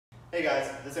Hey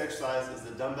guys, this exercise is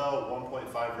the dumbbell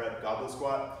 1.5 rep goblet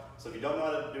squat. So if you don't know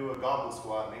how to do a goblet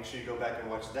squat, make sure you go back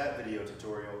and watch that video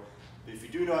tutorial. But if you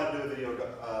do know how to do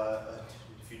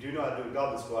a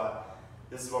goblet squat,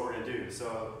 this is what we're going to do.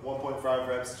 So 1.5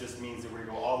 reps just means that we're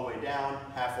going to go all the way down,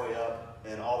 halfway up,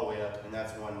 and all the way up, and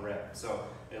that's 1 rep. So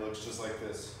it looks just like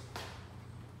this.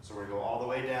 So we're going to go all the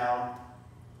way down,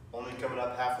 only coming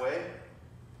up halfway,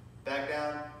 back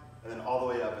down, and then all the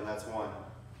way up, and that's 1.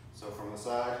 So from the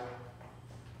side,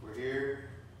 we're here,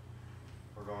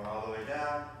 we're going